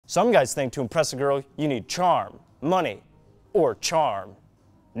Some guys think to impress a girl, you need charm, money, or charm.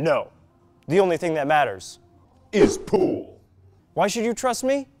 No. The only thing that matters is pool. Why should you trust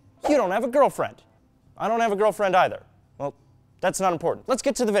me? You don't have a girlfriend. I don't have a girlfriend either. Well, that's not important. Let's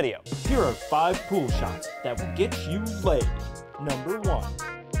get to the video. Here are 5 pool shots that will get you laid. Number 1,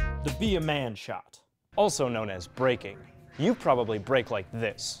 the be a man shot. Also known as breaking. You probably break like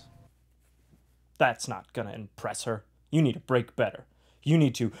this. That's not gonna impress her. You need to break better. You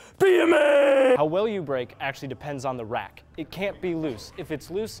need to be a man! How well you break actually depends on the rack. It can't be loose. If it's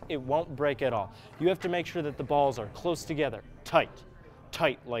loose, it won't break at all. You have to make sure that the balls are close together, tight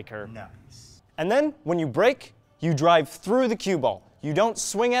like her. Nice. And then, when you break, you drive through the cue ball. You don't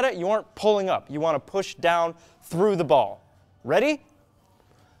swing at it, you aren't pulling up. You want to push down through the ball. Ready?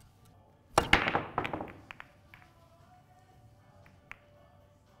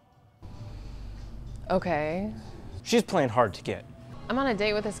 Okay. She's playing hard to get. I'm on a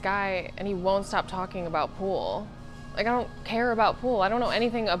date with this guy and he won't stop talking about pool. Like, I don't care about pool. I don't know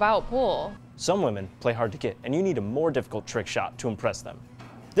anything about pool. Some women play hard to get, and you need a more difficult trick shot to impress them.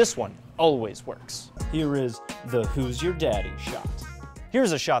 This one always works. Here is the who's your daddy shot.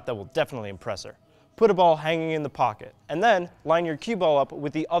 Here's a shot that will definitely impress her. Put a ball hanging in the pocket, and then line your cue ball up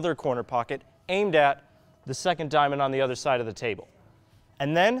with the other corner pocket aimed at the second diamond on the other side of the table.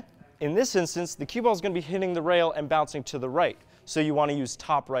 And then, in this instance, the cue ball is going to be hitting the rail and bouncing to the right. So you want to use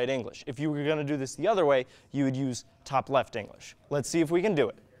top right English. If you were going to do this the other way, you would use top left English. Let's see if we can do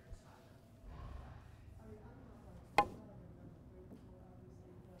it.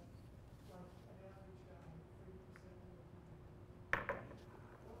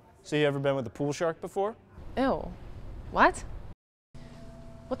 So you ever been with a pool shark before? Ew. What?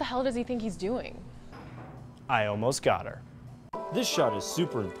 What the hell does he think he's doing? I almost got her. This shot is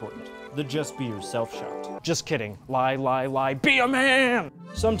super important. The just be yourself shot. Just kidding. Lie, lie, lie. Be a man!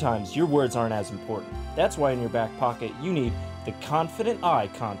 Sometimes your words aren't as important. That's why in your back pocket you need the confident eye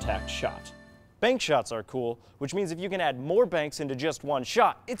contact shot. Bank shots are cool, which means if you can add more banks into just one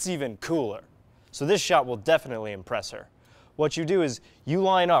shot, it's even cooler. So this shot will definitely impress her. What you do is you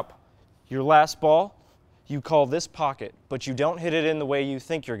line up your last ball, you call this pocket, but you don't hit it in the way you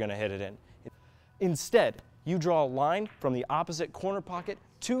think you're going to hit it in. Instead, you draw a line from the opposite corner pocket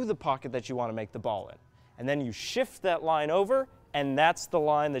to the pocket that you want to make the ball in. And then you shift that line over, and that's the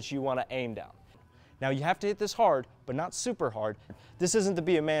line that you want to aim down. Now you have to hit this hard, but not super hard. This isn't the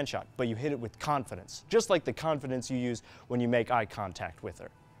be a man shot, but you hit it with confidence, just like the confidence you use when you make eye contact with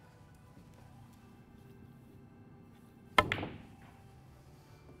her.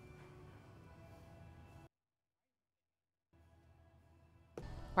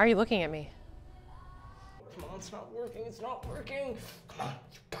 Why are you looking at me? Come on, it's not working, it's not working. Come on,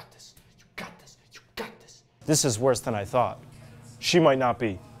 you got this, you got this, you got this. This is worse than I thought. She might not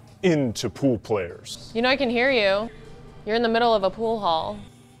be into pool players. You know I can hear you. You're in the middle of a pool hall.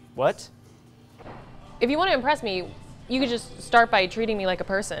 What? If you want to impress me, you could just start by treating me like a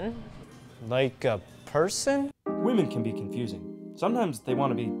person. Like a person? Women can be confusing. Sometimes they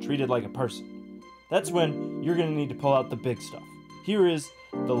want to be treated like a person. That's when you're going to need to pull out the big stuff. Here is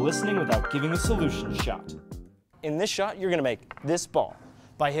the listening without giving a solution shot. In this shot, you're going to make this ball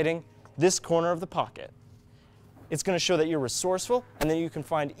by hitting this corner of the pocket. It's going to show that you're resourceful and that you can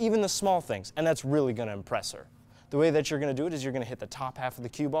find even the small things, and that's really going to impress her. The way that you're going to do it is you're going to hit the top half of the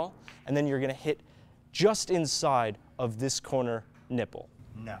cue ball, and then you're going to hit just inside of this corner nipple.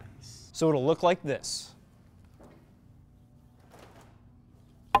 Nice. So it'll look like this.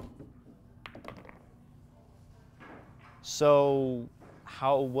 So,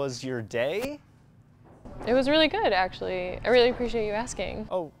 how was your day? It was really good, actually. I really appreciate you asking.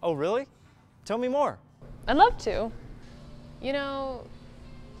 Oh, really? Tell me more. I'd love to. You know,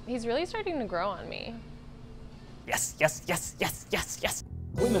 he's really starting to grow on me. Yes, yes, yes, yes, yes, yes.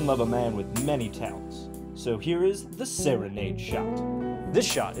 Women love a man with many talents. So here is the serenade shot. This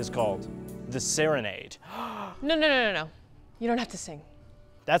shot is called the serenade. No. You don't have to sing.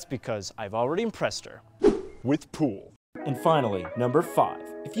 That's because I've already impressed her with pool. And finally, number 5.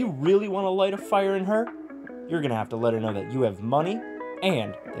 If you really want to light a fire in her, you're going to have to let her know that you have money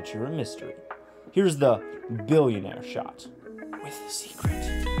and that you're a mystery. Here's the billionaire shot with a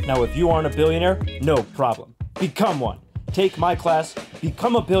secret. Now, if you aren't a billionaire, no problem. Become one. Take my class,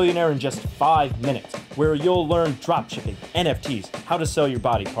 Become a Billionaire in just 5 minutes, where you'll learn dropshipping, NFTs, how to sell your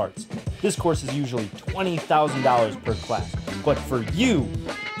body parts. This course is usually $20,000 per class, but for you,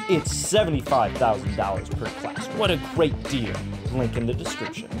 it's $75,000 per class. What a great deal. Link in the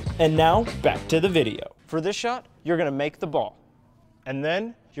description. And now, back to the video. For this shot, you're going to make the ball. And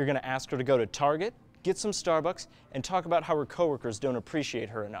then you're going to ask her to go to Target, get some Starbucks, and talk about how her coworkers don't appreciate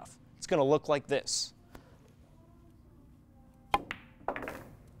her enough. It's gonna look like this.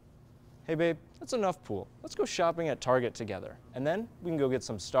 Hey babe, that's enough pool. Let's go shopping at Target together. And then we can go get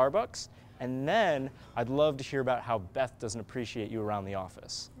some Starbucks. And then I'd love to hear about how Beth doesn't appreciate you around the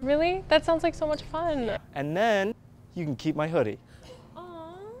office. Really? That sounds like so much fun. And then you can keep my hoodie.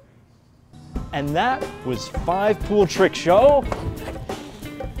 Aww. And that was 5 Pool Trick Show.